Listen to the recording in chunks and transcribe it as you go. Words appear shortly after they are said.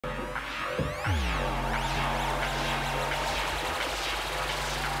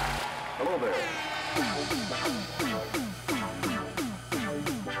Hello there.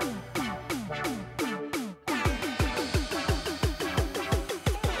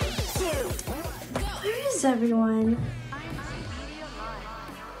 Where is everyone?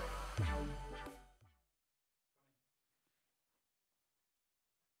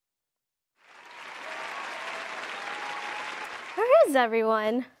 Where is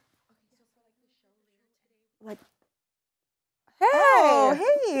everyone? What? Hey! Oh,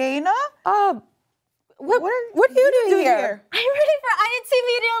 hey, Aina. What are you doing here? I'm ready for INC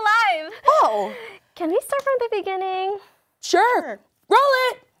Media Live. Oh, Can we start from the beginning? sure. Roll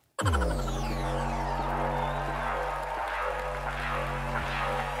it.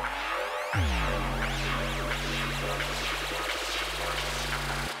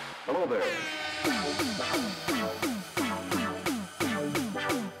 Hello there.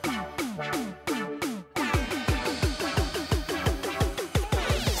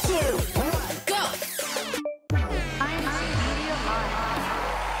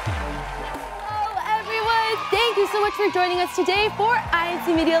 Hello, everyone. Thank you so much for joining us today for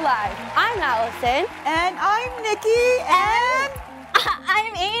INC Media Live. I'm Allison. And I'm Nikki. And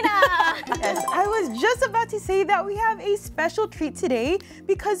I'm Aina. yes, I was just about to say that we have a special treat today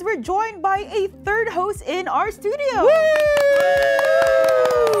because we're joined by a third host in our studio.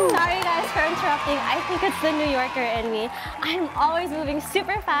 Sorry guys for interrupting. I think it's the New Yorker in me. I'm always moving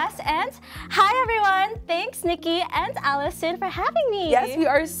super fast. And hi everyone. Thanks Nikki and Allison for having me. Yes, we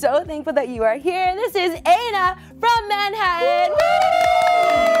are so thankful that you are here. This is Aina from Manhattan.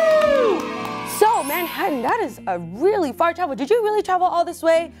 Woo! So, Manhattan, that is a really far travel. Did you really travel all this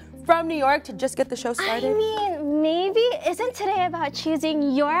way from New York to just get the show started? I mean, maybe isn't today about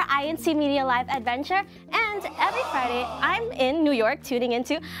choosing your INC Media Live adventure? And every Friday, I'm in New York tuning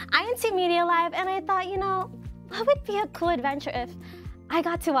into INC Media Live, and I thought, you know, what would be a cool adventure if I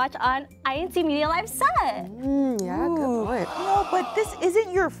got to watch on INC Media Live set? Yeah, good point. No, but this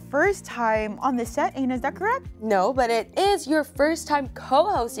isn't your first time on the set, Aina, is that correct? No, but it is your first time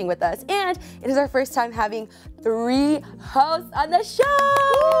co-hosting with us, and it is our first time having 3 hosts on the show!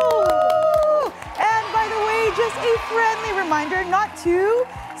 And by the way, just a friendly reminder not to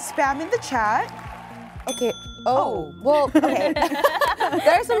spam in the chat. Okay. Oh, well, okay.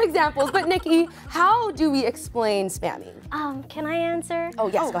 There are some examples, but Nikki, how do we explain spamming? Can I answer? Oh,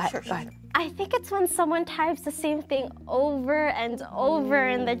 yes, Oh, go ahead. sure, Go ahead. I think it's when someone types the same thing over and over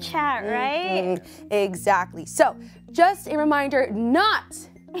in the chat, right? Exactly. So, just a reminder not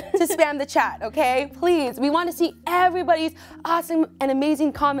to spam the chat, okay? Please, we want to see everybody's awesome and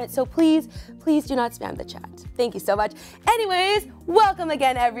amazing comments, so please do not spam the chat. Thank you so much. Anyways, welcome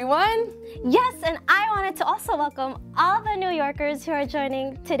again, everyone. Yes, and I wanted to also welcome all the New Yorkers who are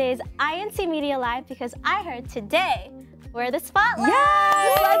joining today's INC Media Live because I heard today we're the spotlight.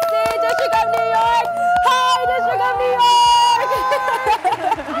 Yes, let's see, District of New York. Hi, District of New York.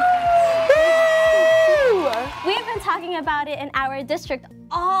 We've been talking about it in our district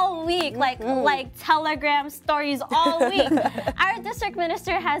all week, like Telegram stories all week. Our district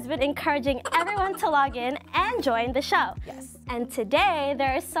minister has been encouraging everyone to log in and join the show. Yes. And today,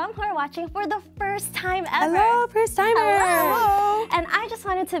 there are some who are watching for the first time ever. Hello, first timer. Hello. And I just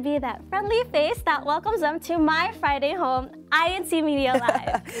wanted to be that friendly face that welcomes them to my Friday home, INC Media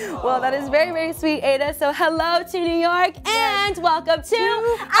Live. Well, that is very, very sweet, Ada. So hello to New York and welcome to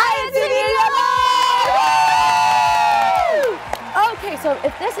INC Media Live! Okay, so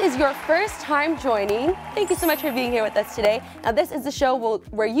if this is your first time joining, thank you so much for being here with us today. Now, this is the show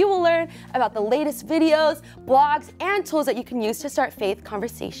where you will learn about the latest videos, blogs, and tools that you can use to start faith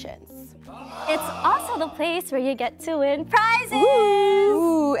conversations. It's also the place where you get to win prizes.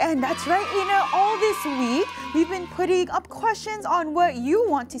 Ooh, and that's right, Aina. All this week, we've been putting up questions on what you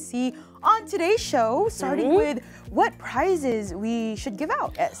want to see on today's show, starting with what prizes we should give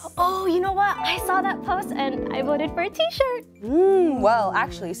out. Yes. Oh, you know what? I saw that post and I voted for a t-shirt. Well,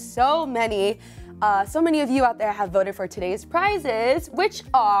 actually, so many of you out there have voted for today's prizes, which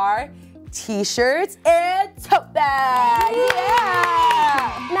are t-shirts and tote bags.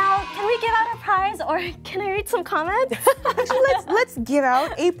 Yeah! Now, can we give out a prize or can I read some comments? Actually, let's give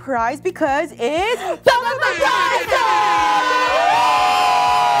out a prize because it's Some of the prizes!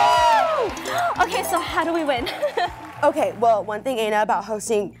 Okay, so how do we win? Okay, well, one thing, Aina, about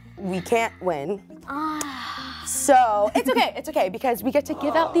hosting, we can't win. So it's okay because we get to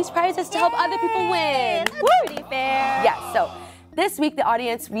give out these prizes to help other people win. That's pretty fair. Yeah, so this week, the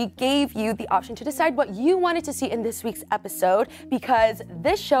audience, we gave you the option to decide what you wanted to see in this week's episode because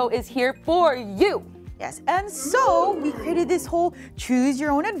this show is here for you. Yes, and so we created this whole choose your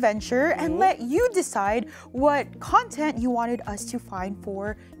own adventure and let you decide what content you wanted us to find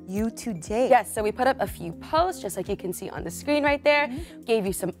for you today. Yes, so we put up a few posts, just like you can see on the screen right there, gave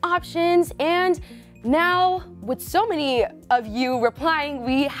you some options, and now, with so many of you replying,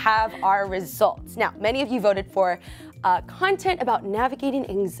 we have our results. Now, many of you voted for content about navigating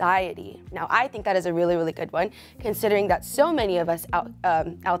anxiety. Now, I think that is a really, really good one, considering that so many of us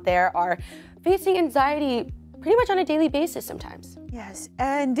out there are facing anxiety pretty much on a daily basis sometimes. Yes,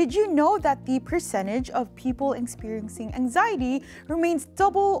 and did you know that the percentage of people experiencing anxiety remains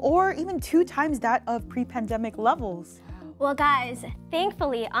double or even 2 times that of pre-pandemic levels? Well, guys,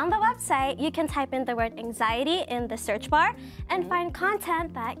 thankfully, on the website, you can type in the word anxiety in the search bar and find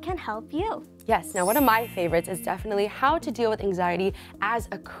content that can help you. Yes, now one of my favorites is definitely how to deal with anxiety as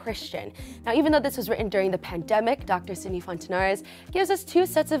a Christian. Now, even though this was written during the pandemic, Dr. Cindy Fontanares gives us 2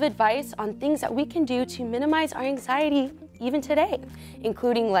 sets of advice on things that we can do to minimize our anxiety even today,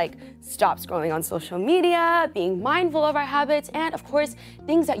 including like stop scrolling on social media, being mindful of our habits, and of course,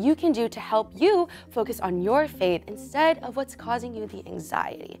 things that you can do to help you focus on your faith instead of what's causing you the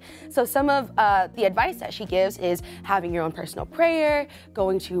anxiety. So some of the advice that she gives is having your own personal prayer,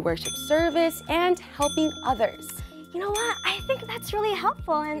 going to worship service, and helping others. You know what? I think that's really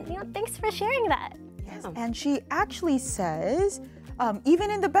helpful, and thanks for sharing that. Yes, and she actually says, even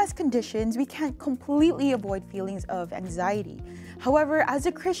in the best conditions, we can't completely avoid feelings of anxiety. However, as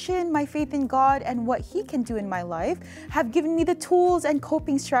a Christian, my faith in God and what He can do in my life have given me the tools and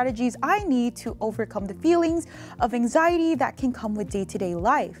coping strategies I need to overcome the feelings of anxiety that can come with day-to-day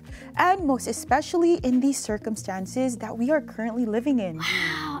life, and most especially in these circumstances that we are currently living in.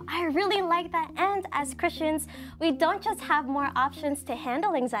 Wow, I really like that. And as Christians, we don't just have more options to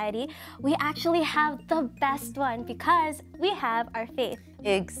handle anxiety, we actually have the best one because we have our faith.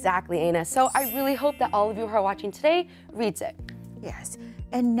 Exactly, Aina. So I really hope that all of you who are watching today reads it. Yes.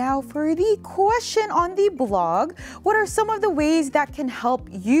 And now for the question on the blog, what are some of the ways that can help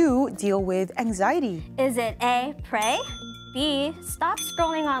you deal with anxiety? Is it A, pray, B, stop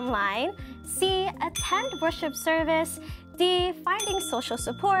scrolling online, C, attend worship service, D, finding social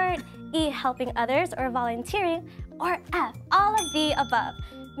support, E, helping others or volunteering, or F, all of the above?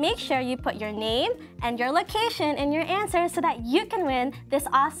 Make sure you put your name and your location in your answer so that you can win this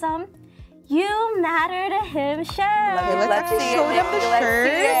awesome You Matter to Him shirt. Okay, let's actually show them the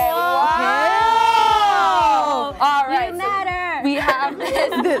shirt. Wow! All right. You matter. We have this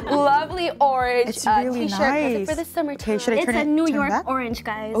lovely orange It's really t-shirt nice. for the summertime. Okay, should I It's turn a it? New turn York back? orange,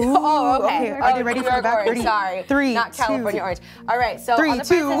 guys. Ooh, Oh, okay. Are they ready New for the York back? orange, Ready? sorry. 3, Not 2. California orange. All right, so 3, on the 2,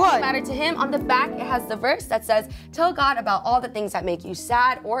 front says 1. You Matter to Him. On the back, it has the verse that says, tell God about all the things that make you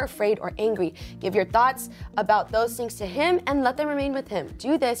sad or afraid or angry. Give your thoughts about those things to Him and let them remain with Him.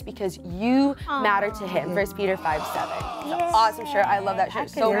 Do this because you matter to Him. 1 Peter 5:7. So awesome shirt. I love that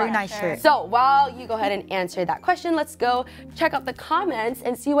shirt so much. Very nice shirt. So while you go ahead and answer that question, let's go check out the comments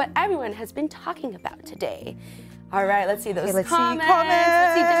and see what everyone has been talking about today. All right, let's see those Okay, let's see comments.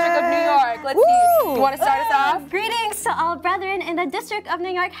 Let's see District of New York. Let's Woo! see. You want to start us off? Greetings to all brethren in the District of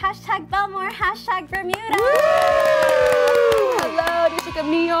New York. #Belmore, #Bermuda. Hello, District of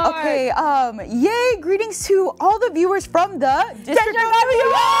New York. Okay, yay, greetings to all the viewers from the District of New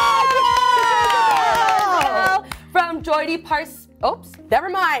York! Hello, from Jordy Pars. Oops, never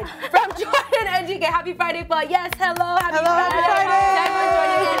mind. From Jordan NGK. Happy Friday, Paul. Yes, hello. Happy Friday. Definitely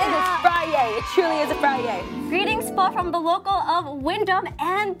joining in. It is Friday. It truly is a Friday. Greetings, Paul, from the local of Wyndham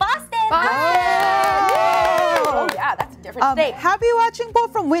and Boston. Oh, yeah, that's a different state. Happy watching Paul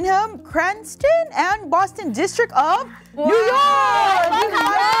from Wyndham, Cranston, and Boston District of New York!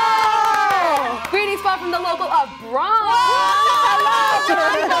 Hello. Greetings, Paul, from the local of Bronx. Hello.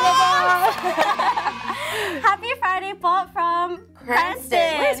 Happy Friday, Paul, from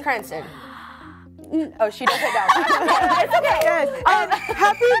Cranston. Where's Cranston? Oh, she doesn't know. It's okay. Yes. And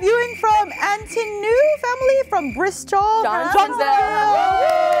happy viewing from Antinu family from Bristol.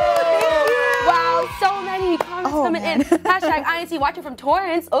 Johnsonville. Thank you. Wow, so many comments coming in. #INC watching from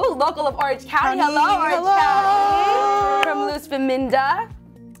Torrance. Oh, local of Orange County. Hello, Orange County. From Luz Feminda.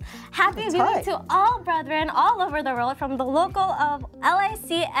 Happy viewing to all brethren all over the world from the local of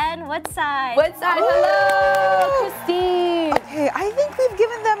LIC and Woodside. Woodside, hello, Christine. Okay, I think we've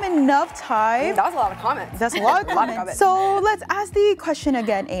given them enough time. That was a lot of comments. That's a lot of comments. So let's ask the question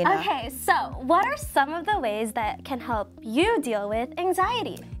again, Aina. Okay, so what are some of the ways that can help you deal with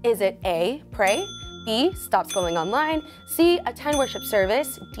anxiety? Is it A, pray, B, stop scrolling online, C, attend worship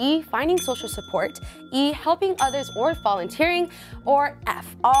service, D, finding social support, E, helping others or volunteering, or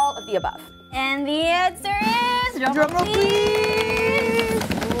F, all of the above? And the answer is, Drum roll, please.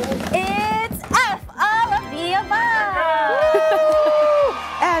 it's F, see above.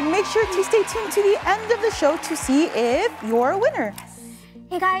 And make sure to stay tuned to the end of the show to see if you're a winner.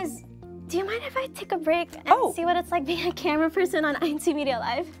 Hey guys, do you mind if I take a break and see what it's like being a camera person on INC Media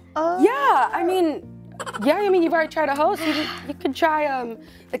Live? Yeah, I mean, you've already tried to host. You could try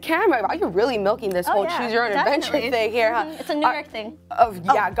the camera. Wow, you're really milking this whole choose your own adventure thing here, huh? It's a New York thing.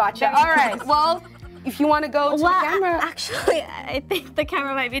 Gotcha. All right, well, if you want to go to the camera. Actually, I think the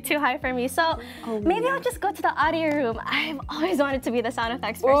camera might be too high for me, so maybe I'll just go to the audio room. I've always wanted to be the sound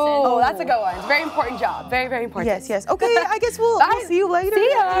effects person. Oh, that's a good one. It's a very important job. Very, very important. Yes. Okay, I guess we'll see you later.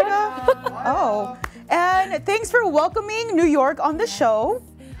 See ya. And thanks for welcoming New York on the show.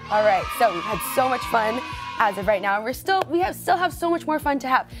 All right, so we've had so much fun as of right now, and we still have so much more fun to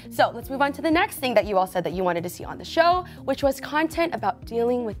have. So let's move on to the next thing that you all said that you wanted to see on the show, which was content about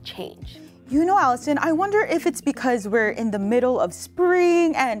dealing with change. You know, Allison, I wonder if it's because we're in the middle of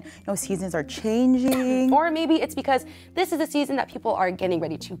spring and seasons are changing. Or maybe it's because this is a season that people are getting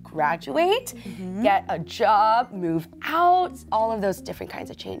ready to graduate, get a job, move out, all of those different kinds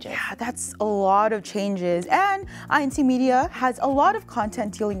of changes. Yeah, that's a lot of changes. And INC Media has a lot of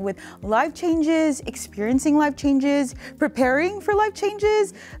content dealing with life changes, experiencing life changes, preparing for life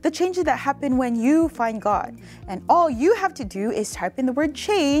changes, the changes that happen when you find God. And all you have to do is type in the word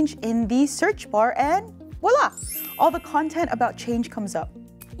change in the search bar and voila, all the content about change comes up.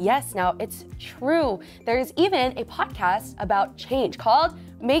 Yes, now it's true. There is even a podcast about change called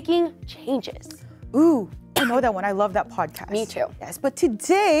Making Changes. Ooh, I know that one. I love that podcast. Me too. Yes, but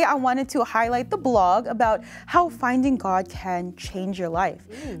today I wanted to highlight the blog about how finding God can change your life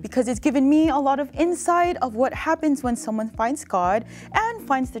because it's given me a lot of insight of what happens when someone finds God and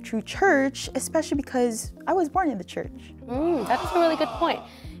finds the true church, especially because I was born in the church. That's a really good point.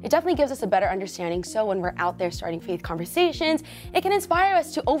 It definitely gives us a better understanding, so when we're out there starting faith conversations, it can inspire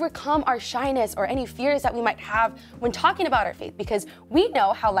us to overcome our shyness or any fears that we might have when talking about our faith, because we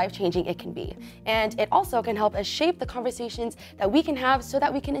know how life-changing it can be. And it also can help us shape the conversations that we can have so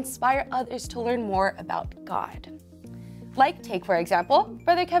that we can inspire others to learn more about God. Like, take for example,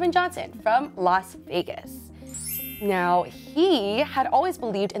 Brother Kevin Johnson from Las Vegas. Now, he had always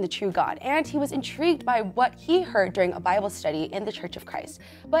believed in the true God, and he was intrigued by what he heard during a Bible study in the Church of Christ.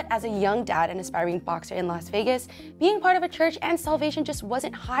 But as a young dad and aspiring boxer in Las Vegas, being part of a church and salvation just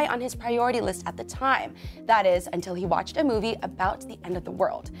wasn't high on his priority list at the time. That is, until he watched a movie about the end of the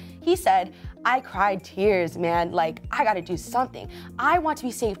world. He said, "I cried tears, man. Like, I gotta do something. I want to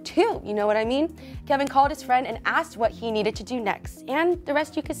be saved too, you know what I mean?" Kevin called his friend and asked what he needed to do next, and the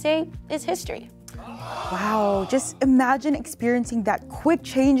rest, you could say, is history. Wow, just imagine experiencing that quick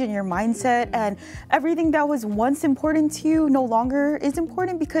change in your mindset and everything that was once important to you no longer is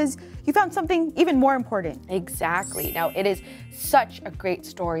important because you found something even more important. Exactly. Now, it is such a great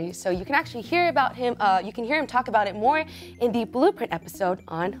story, so you can actually hear about him, you can hear him talk about it more in the Blueprint episode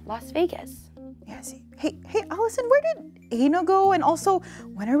on Las Vegas. Yes. Hey, Allison, where did Ana go? And also,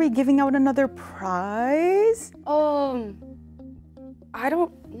 when are we giving out another prize?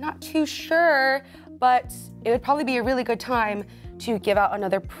 Not too sure, but it would probably be a really good time to give out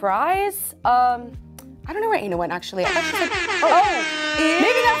another prize. I don't know where Ana went, actually. I thought she said,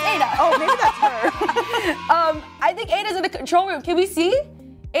 maybe that's Ana. Oh, maybe that's her. I think Ana's in the control room. Can we see?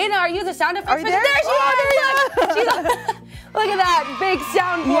 Ana, are you the sound effects person? There There she is! Look at that big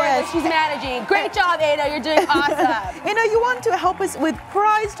soundboard that she's managing. Great job, Ana. You're doing awesome. Ana, you want to help us with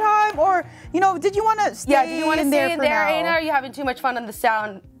prize time, or did you want to stay in there for now? Ana? Are you having too much fun on the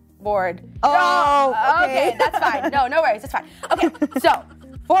soundboard? Oh, okay, that's fine. No worries, it's fine. Okay, so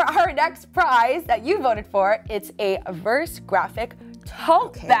for our next prize that you voted for, it's a verse graphic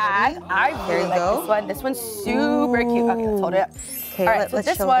tote bag. Ready? I really like this one. This one's super cute. Okay, let's hold it up. Okay, all right, so let's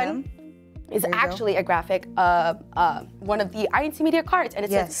this show one them. is actually a graphic of one of the INC Media cards, and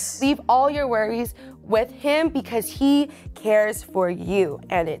it says, "Leave all your worries with him because he cares for you."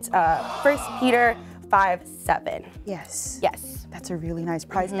 And it's 1 Peter 5:7. Yes. That's a really nice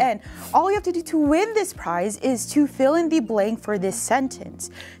prize. And all you have to do to win this prize is to fill in the blank for this sentence.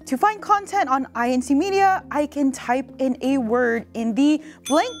 To find content on INC Media, I can type in a word in the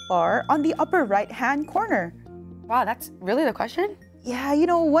blank bar on the upper right-hand corner. Wow, that's really the question? Yeah,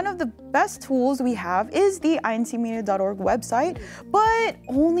 one of the best tools we have is the incmedia.org website, but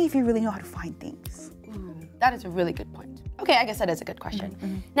only if you really know how to find things. That is a really good point. Okay, I guess that is a good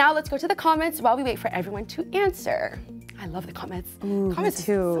question. Now let's go to the comments while we wait for everyone to answer. I love the comments. Comments me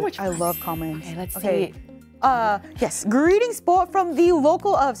too. Is so much fun. I love comments. Okay, let's see. Yes, greetings from the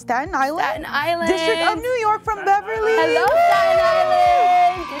local of Staten Island. Staten Island. District of New York from Beverly. Hello, Staten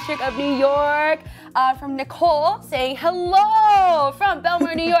Island. District of New York. From Nicole saying hello from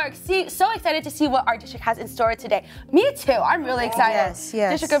Belmar, New York. So excited to see what our district has in store today. Me too. I'm really excited. Yes,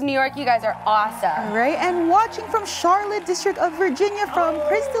 yes. District of New York, you guys are awesome. All right, and watching from Charlotte, District of Virginia, from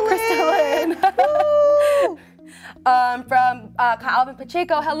Crystalline. From Calvin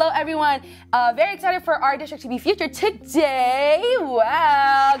Pacheco, hello everyone. Very excited for our district to be featured today.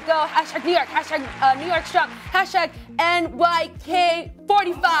 Wow, go hashtag New York, hashtag New York Strong, hashtag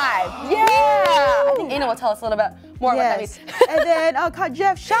NYK45. Yeah! I think Ana will tell us a little bit more what that means. And then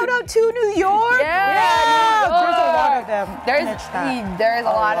Jeff, shout out to New York. Yeah, New York. There's a lot of them. There is a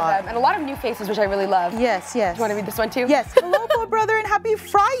lot of them, and a lot of new faces, which I really love. Yes, yes. Do you want to read this one too? Yes. Hello, po, brother, and happy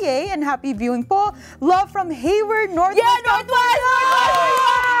Friday, and happy viewing, po. Love from Hayward, Northwest. Yeah, Northwest!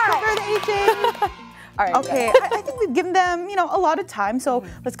 Prefer the HA. All right. Okay, I think we've given them, a lot of time, so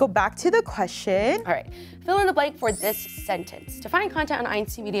let's go back to the question. All right, fill in the blank for this sentence. To find content on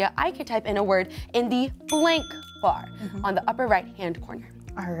INC Media, I can type in a word in the blank bar on the upper right-hand corner.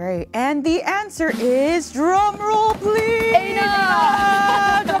 All right, and the answer is, drum roll, please.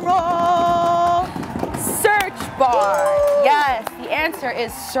 Ana! Drum roll. Search bar. Yes, the answer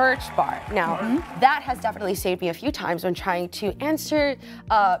is search bar. Now, that has definitely saved me a few times when trying to answer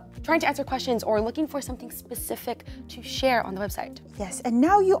questions or looking for something specific to share on the website. Yes, and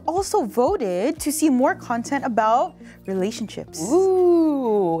now you also voted to see more content about relationships.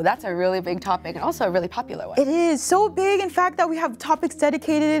 Ooh, that's a really big topic and also a really popular one. It is so big, in fact, that we have topics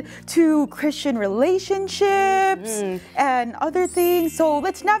dedicated to Christian relationships and other things. So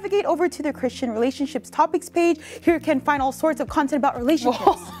let's navigate over to the Christian relationships topics page. Here you can find all sorts of content about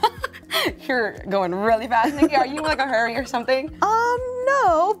relationships. You're going really fast, Nikki. Are you like a hurry or something?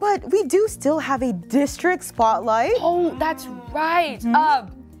 No, but we do still have a district spotlight. Oh, that's right.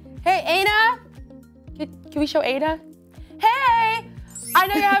 Hey, Ana, can we show Ada? Hey, I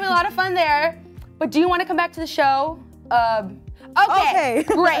know you're having a lot of fun there, but do you want to come back to the show? Okay.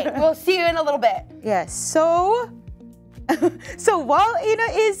 Great. We'll see you in a little bit. Yes, so while Ana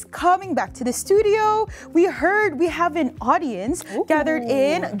is coming back to the studio, we heard we have an audience gathered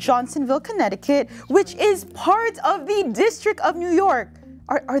in Johnsonville, Connecticut, which is part of the District of New York.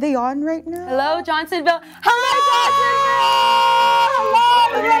 Are they on right now? Hello, Johnsonville. Hello, Johnsonville!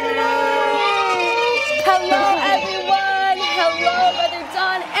 Hello, everyone. Hello, Brother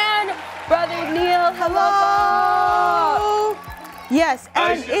Don and Brother Neil. Hello. Yes,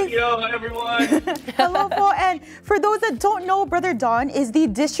 and Hello, everyone. hello, Paul. And for those that don't know, Brother Don is the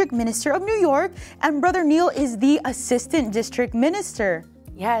District Minister of New York, and Brother Neil is the Assistant District Minister.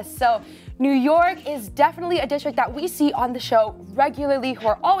 Yes, so New York is definitely a district that we see on the show regularly, who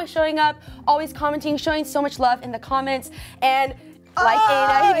are always showing up, always commenting, showing so much love in the comments. And like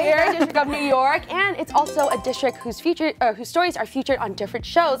Ana here, District of New York, and it's also a district whose stories are featured on different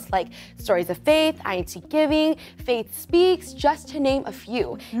shows like Stories of Faith, INC Giving, Faith Speaks, just to name a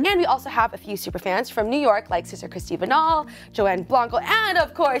few. And we also have a few superfans from New York like Sister Christy Vanal, Joanne Blanco, and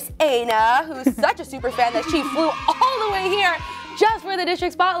of course Ana, who's such a superfan that she flew all the way here just for the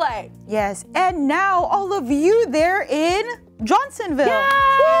district spotlight. Yes, and now all of you there in Johnsonville. Yeah!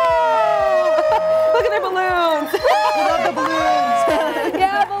 Look at their balloons. We love the balloons.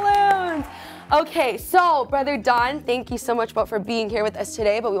 Yeah, balloons. Okay, so Brother Don, thank you so much for being here with us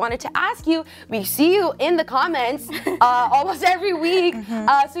today. But we wanted to ask you, we see you in the comments almost every week.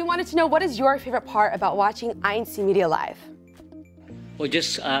 So we wanted to know, what is your favorite part about watching INC Media Live? Well,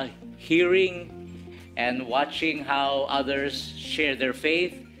 just hearing and watching how others share their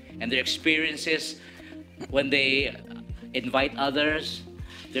faith and their experiences when they invite others,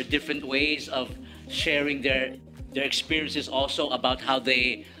 their different ways of sharing their experiences also about how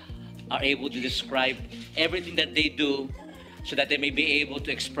they are able to describe everything that they do so that they may be able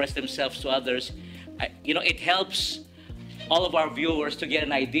to express themselves to others. It helps all of our viewers to get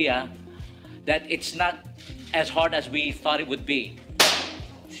an idea that it's not as hard as we thought it would be.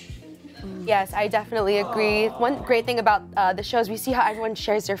 Yes, I definitely agree. One great thing about the show is we see how everyone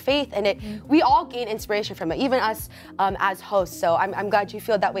shares their faith, and we all gain inspiration from it, even us as hosts. So I'm glad you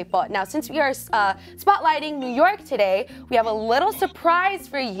feel that way, Paul. Now, since we are spotlighting New York today, we have a little surprise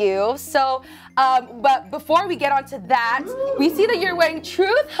for you. So, but before we get onto that, we see that you're wearing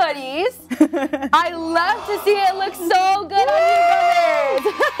Truth hoodies. I love to see it. It looks so good on you,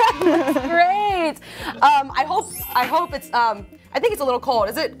 brothers. That's great. I hope it's. I think it's a little cold.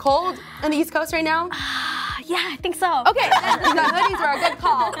 Is it cold on the East Coast right now? Yeah, I think so. Okay, the hoodies were a good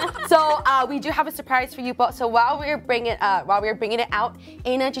call. So we do have a surprise for you both. So while we're bringing it out,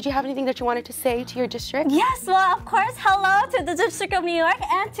 Aina, did you have anything that you wanted to say to your district? Yes, well, of course, hello to the District of New York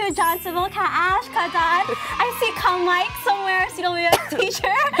and to Johnsonville, Ka Ash, Ka Dan. I see Ka Mike somewhere, CWS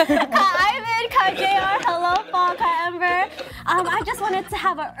teacher. Ka Ivan, Ka JR, hello, Paul, Ka Ember. I just wanted to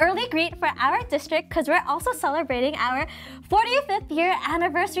have an early greet for our district because we're also celebrating our 45th year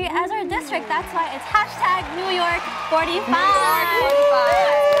anniversary as our district. That's why it's hashtag New York 45.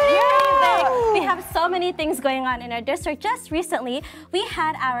 We have so many things going on in our district. Just recently, we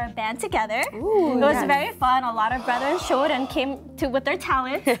had our band together. Ooh, it was very fun. A lot of brethren showed and came to with their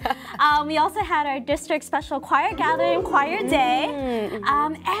talents. We also had our district special choir gathering, choir day.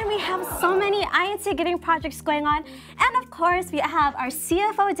 And we have so many INC Giving projects going on. And of course, we have our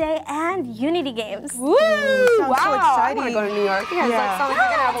CFO day and Unity Games. Woo! Sounds Wow! so I exciting. want to go to New York. You guys Yeah. sound like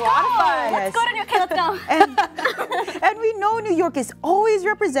you're gonna have a lot of fun. Let's go to New York. Okay, let's go. And we know New York is always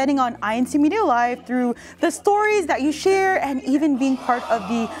representing on INC Media Live through the stories that you share and even being part of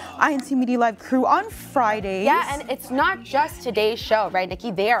the INC Media Live crew on Fridays. Yeah, and it's not just today's show, right,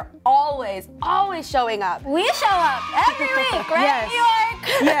 Nikki? They are always showing up. We show up every week, right, Yes. New York?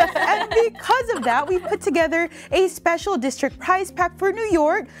 Yes, and because of that, we put together a special district prize pack for New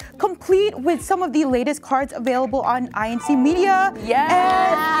York, complete with some of the latest cards available on INC Media. Yes,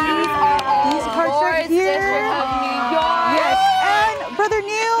 These cards are Lord's here. District of New York. Yes, and Brother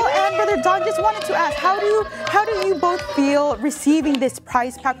Neil and Brother Don just wanted to ask, how do you both feel receiving this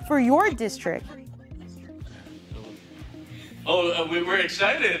prize pack for your district? We're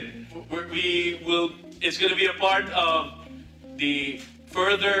excited. It's going to be a part of the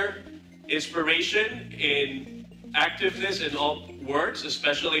further inspiration in activeness in all works,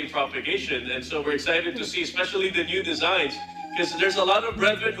 especially in propagation. And so we're excited to see, especially the new designs, because there's a lot of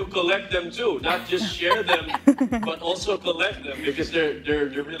brethren who collect them too, not just share them, but also collect them because they're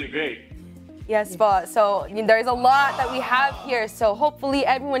really great. Yes, but so there's a lot that we have here. So hopefully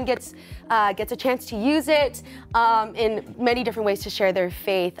everyone gets a chance to use it in many different ways to share their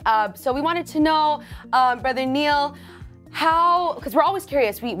faith. So we wanted to know, Brother Neil, how, because we're always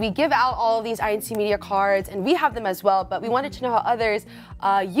curious, we give out all of these INC Media cards and we have them as well, but we wanted to know how others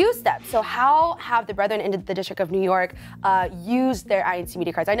use them. So how have the brethren in the District of New York used their INC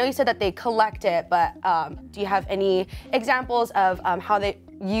Media cards? I know you said that they collect it, but do you have any examples of how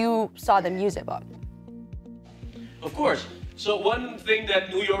you saw them use it, Bob? Of course. So one thing that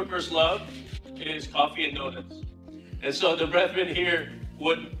New Yorkers love is coffee and donuts. And so the brethren here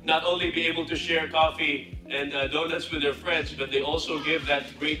would not only be able to share coffee and donuts with their friends, but they also give that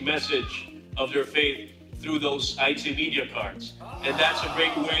great message of their faith through those INC Media cards. And that's a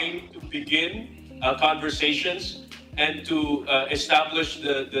great way to begin conversations and to establish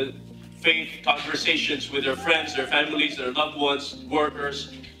the faith conversations with their friends, their families, their loved ones,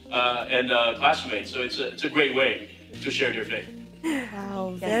 workers, and classmates. So it's a great way to share their faith.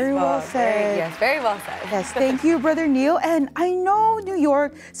 Wow, very well said. Yes, very well said. Yes, thank you, Brother Neil. And I know New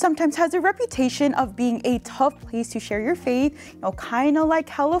York sometimes has a reputation of being a tough place to share your faith, kind of like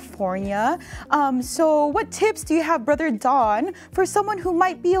California. So what tips do you have, Brother Don, for someone who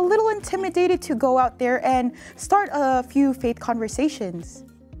might be a little intimidated to go out there and start a few faith conversations?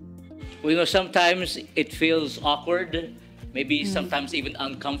 Well, sometimes it feels awkward, maybe sometimes even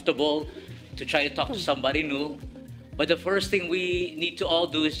uncomfortable to try to talk to somebody new. But the first thing we need to all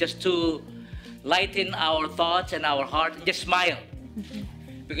do is just to lighten our thoughts and our heart and just smile.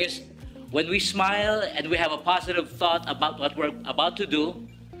 Because when we smile and we have a positive thought about what we're about to do,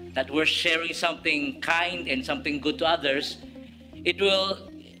 that we're sharing something kind and something good to others, it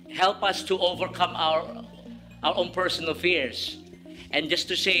will help us to overcome our own personal fears. And just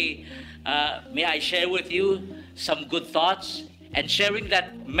to say, may I share with you some good thoughts? And sharing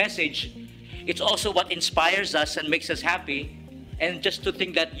that message, it's also what inspires us and makes us happy. And just to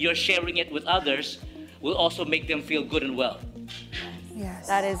think that you're sharing it with others will also make them feel good and well. Yes.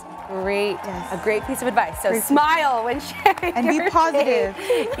 That is great. Yes. A great piece of advice. So smile when sharing And be your positive.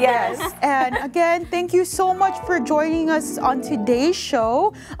 faith. Yes. And again, thank you so much for joining us on today's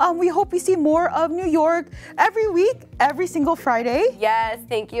show. We hope we see more of New York every week, every single Friday. Yes,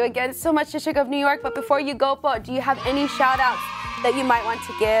 thank you again so much, District of New York. But before you go, Po, do you have any shout outs that you might want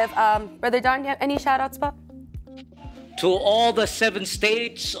to give? Brother Don, do you have any shout outs, Po? To all the 7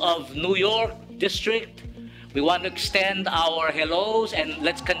 states of New York District, we want to extend our hellos and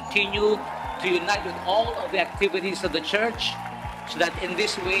let's continue to unite with all of the activities of the church so that in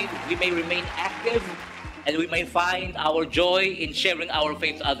this way we may remain active and we may find our joy in sharing our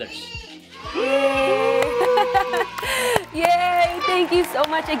faith to others. Yay! Yay! Thank you so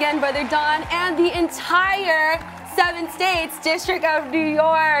much again, Brother Don, and the entire 7 States District of New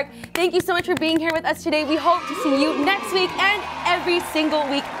York. Thank you so much for being here with us today. We hope to see you next week and every single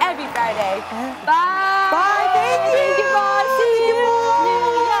week, every Friday. Bye. Bye. Thank you. Thank you, boss. See you.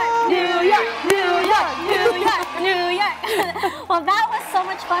 New York, New York, New York, New York. Well, that was so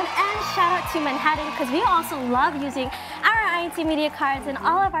much fun, and shout out to Manhattan because we also love using our INC Media cards in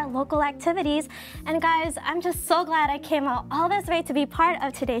all of our local activities. And guys, I'm just so glad I came out all this way to be part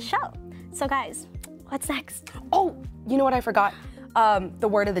of today's show. So guys, what's next? Oh, you know what I forgot? The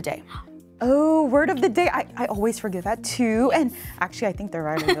word of the day. Oh, word of the day. I always forget that too. And actually, I think the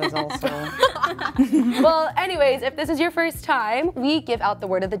writer does also. Well, anyways, if this is your first time, we give out the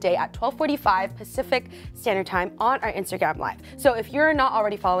word of the day at 12:45 Pacific Standard Time on our Instagram Live. So if you're not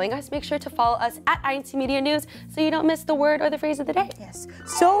already following us, make sure to follow us at INC Media News so you don't miss the word or the phrase of the day. Yes.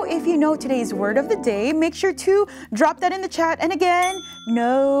 So if you know today's word of the day, make sure to drop that in the chat. And again,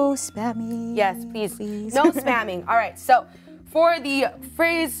 no spamming. Yes, please. No spamming. All right, so for the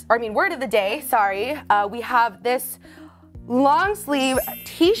word of the day, we have this long sleeve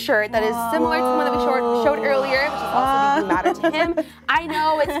t-shirt that is similar to the one that we showed earlier, which is also the matter to him. I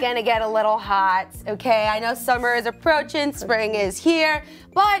know it's gonna get a little hot, okay? I know summer is approaching, spring is here,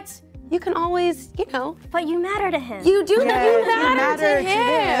 but you can always, But you matter to him. you do Yes, you you matter matter to to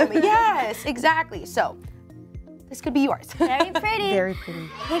him. him. Yes, exactly. So this could be yours. Very pretty. Very pretty.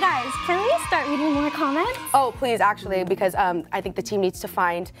 Hey guys, can we start reading more comments? Oh, please, actually, because I think the team needs to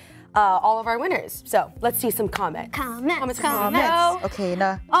find all of our winners. So let's see some comments. Comments. Comments. Okay,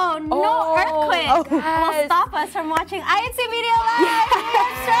 nah. Oh, no Oh, earthquake will yes. stop us from watching INC Media Live.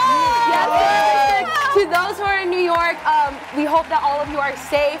 Yes, to those who are in New York, we hope that all of you are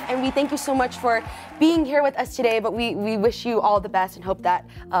safe, and we thank you so much for being here with us today, but we wish you all the best and hope that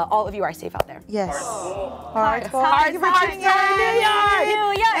all of you are safe out there. Yes. Hearts, Thank you for hearts, tuning hearts, in.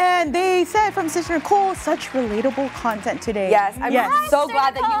 New York. And they said from Sister Nicole, such relatable content today. Yes, I'm so Sister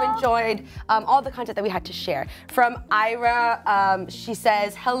glad that you Nicole. enjoyed all the content that we had to share. From Ira, she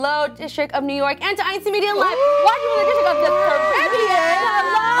says, hello, District of New York, and to INC Media Live, watching from the District of the Caribbean.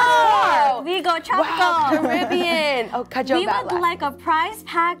 Hello. We go tropical. Wow, Caribbean. Oh, Kajo We would like a prize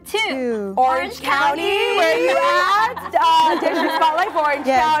pack too. Orange County, where you at? District Spotlight for Orange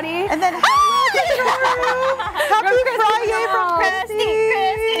Yes. County. And then happy Friday from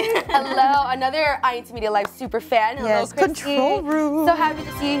Christy. Hello, another INC Media Live super fan. Hello, Yes, Christy. control room. So happy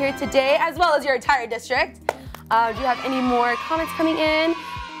to see you here today, as well as your entire district. Do you have any more comments coming in?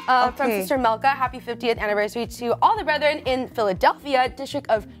 From Okay. Sister Melka, happy 50th anniversary to all the brethren in Philadelphia, District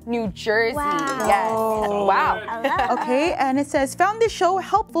of New Jersey. Wow. Yes. Wow. Hello. Okay, and it says, found this show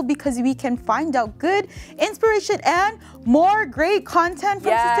helpful because we can find out good inspiration and more great content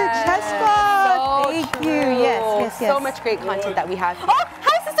from Sister Cheska. So Thank true. you. Yes. So much great content that we have. Oh,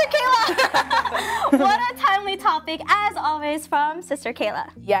 hi, Sister Kayla. What a timely topic, as always, from Sister Kayla.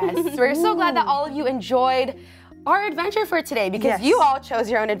 Yes, we're so glad that all of you enjoyed our adventure for today because Yes. you all chose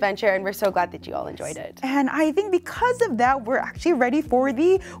your own adventure and we're so glad that you all enjoyed it. And I think because of that, we're actually ready for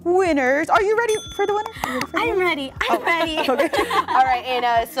the winners. Are you ready for the winners? I'm ready. I'm ready. All right,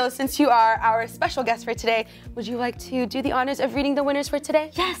 Anna, so since you are our special guest for today, would you like to do the honors of reading the winners for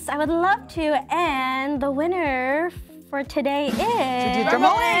today? Yes, I would love to. And the winner for today is... drum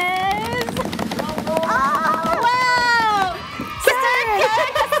roll. Wow! Sister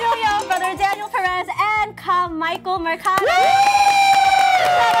Karen Castillo, Brother Daniel Perez, and Michael Mercado. Yay!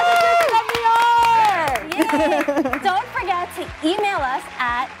 Don't forget to email us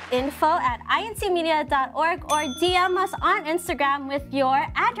at info@incmedia.org or DM us on Instagram with your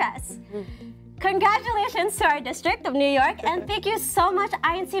address. Congratulations to our District of New York, and thank you so much,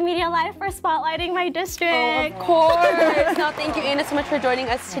 INC Media Live, for spotlighting my district. Of course. No, thank you, Anna, so much for joining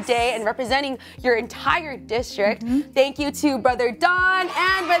us today and representing your entire district. Thank you to Brother Don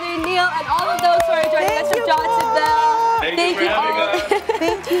and Brother Neil and all of those who are joining us from Johnsonville. Thank you for having all. us.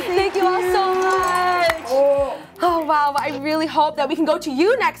 Thank you all so much. Oh wow! I really hope that we can go to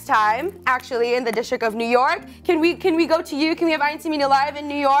you next time. Actually, in the District of New York, can we go to you? Can we have INC Media Live in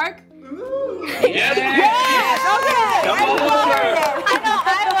New York? Yes. Okay. Come on. I know I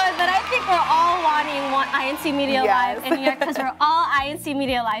would, but I think we're all wanting INC Media Yes. Live in New York because we're all INC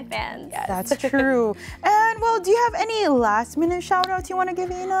Media Live fans. That's true. And well, do you have any last minute shout outs you want to give,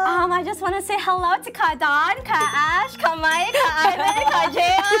 Ina? I just want to say hello to Ka Don, Ka Ash, Ka Mike, Ka Ivan, Ka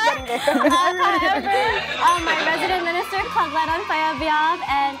Jayon, Ka Ever, my resident minister, Ka Glennon Fayabiab,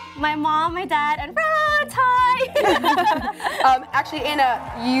 and my mom, my dad, and Rod. Hi. Actually, Anna,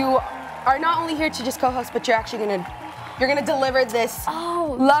 you are not only here to just co-host, but you're actually gonna you're gonna deliver this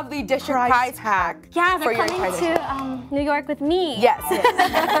lovely district prize pack. Yeah, for they're your coming entire to New York with me. Yes.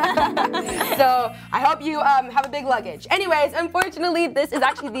 So I hope you have a big luggage. Anyways, unfortunately, this is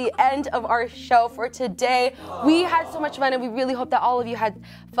actually the end of our show for today. We had so much fun, and we really hope that all of you had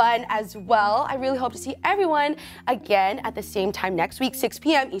fun as well. I really hope to see everyone again at the same time next week, 6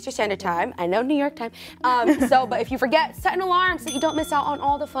 p.m. Eastern Standard Time. I know New York time. But if you forget, set an alarm so that you don't miss out on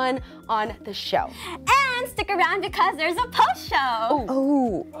all the fun on the show. And stick around because there's a post show.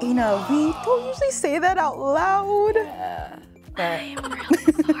 Oh, Ina, we don't usually say that out loud. I'm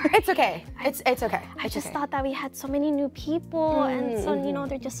really sorry. It's okay. It's okay. I just thought that we had so many new people, and so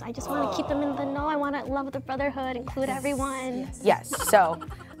I just want to keep them in the know. I want to love the brotherhood, include everyone. Yes. So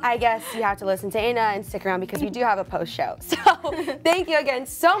I guess you have to listen to Anna and stick around because we do have a post show. So thank you again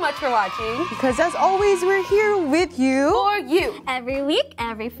so much for watching. Because as always, we're here with you. For you. Every week,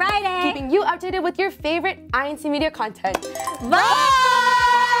 every Friday. Keeping you updated with your favorite INC Media content. Bye!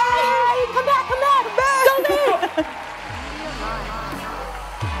 Come back, come back, come back. Go there.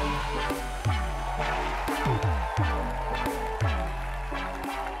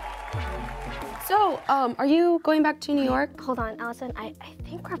 So, are you going back to New York? Hold on, Allison. I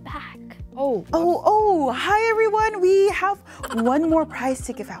think we're back. Oh, hi everyone. We have one more prize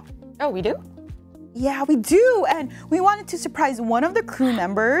to give out. Oh, we do? Yeah, we do. And we wanted to surprise one of the crew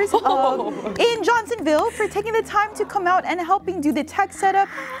members in Johnsonville for taking the time to come out and helping do the tech setup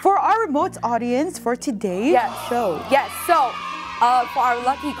for our remote audience for today's show. Yes, so for our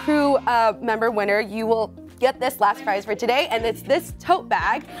lucky crew member winner, you will get this last prize for today, and it's this tote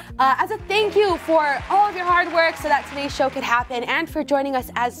bag as a thank you for all of your hard work so that today's show could happen and for joining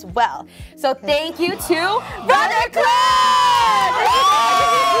us as well. So thank you to Brother Cliff!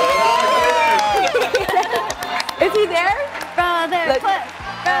 Is he there? Brother Cliff!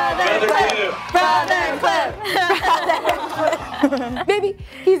 Brother Cliff! Maybe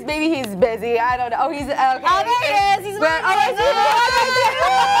he's busy. I don't know. Oh, he's okay. Oh, there he is. He's right there.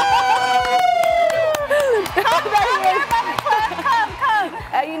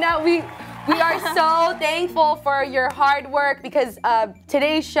 We are so thankful for your hard work because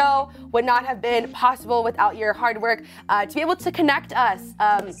today's show would not have been possible without your hard work to be able to connect us,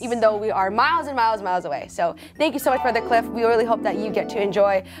 even though we are miles and miles and miles away. So thank you so much, Brother Cliff. We really hope that you get to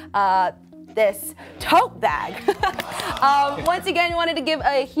enjoy this tote bag. Once again, wanted to give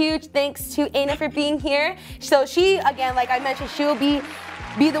a huge thanks to Anna for being here. So she, again, like I mentioned, she will be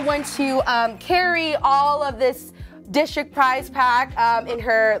the one to carry all of this district prize pack in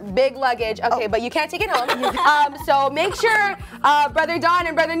her big luggage. Okay, but you can't take it home. So make sure Brother Don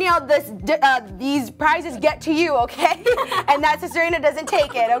and Brother Neil, these prizes get to you, okay? And that Sister Anna doesn't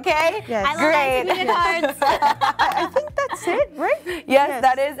take it, okay? Yes. I love INC cards. I think that's it, right? Yes,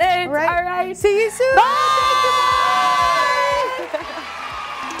 that is it. Right. All right. See you soon. Bye!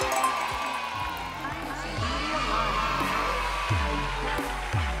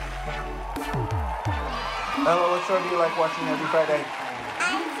 Ella, what show do you like watching every Friday?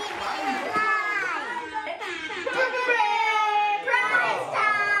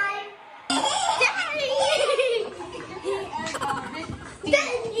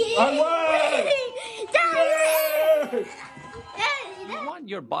 You want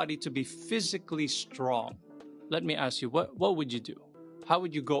your body to be physically strong. Let me ask you, what would you do? How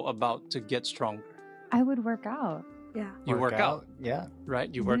would you go about to get stronger? I would work out. Yeah. You work out. Yeah. Right?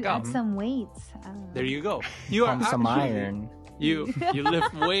 You work out. Add some weights. There you go. You are Pump some iron. You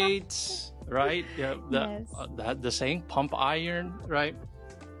lift weights, right? Yeah, Yes. the saying, pump iron, right?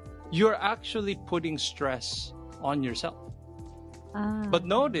 You're actually putting stress on yourself. But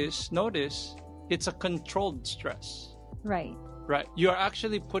notice, it's a controlled stress. Right. Right? You are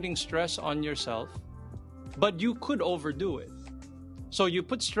actually putting stress on yourself, but you could overdo it. So you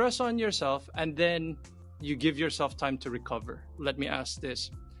put stress on yourself and then you give yourself time to recover. Let me ask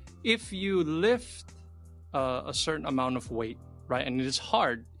this. If you lift a certain amount of weight, right, and it is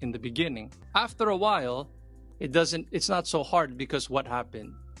hard in the beginning, after a while, it's not so hard because what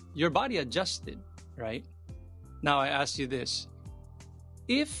happened? Your body adjusted, right? Now I ask you this.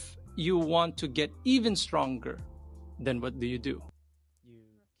 If you want to get even stronger, then what do? You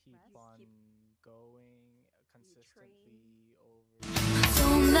keep on going consistently over.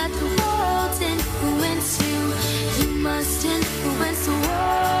 Don't let the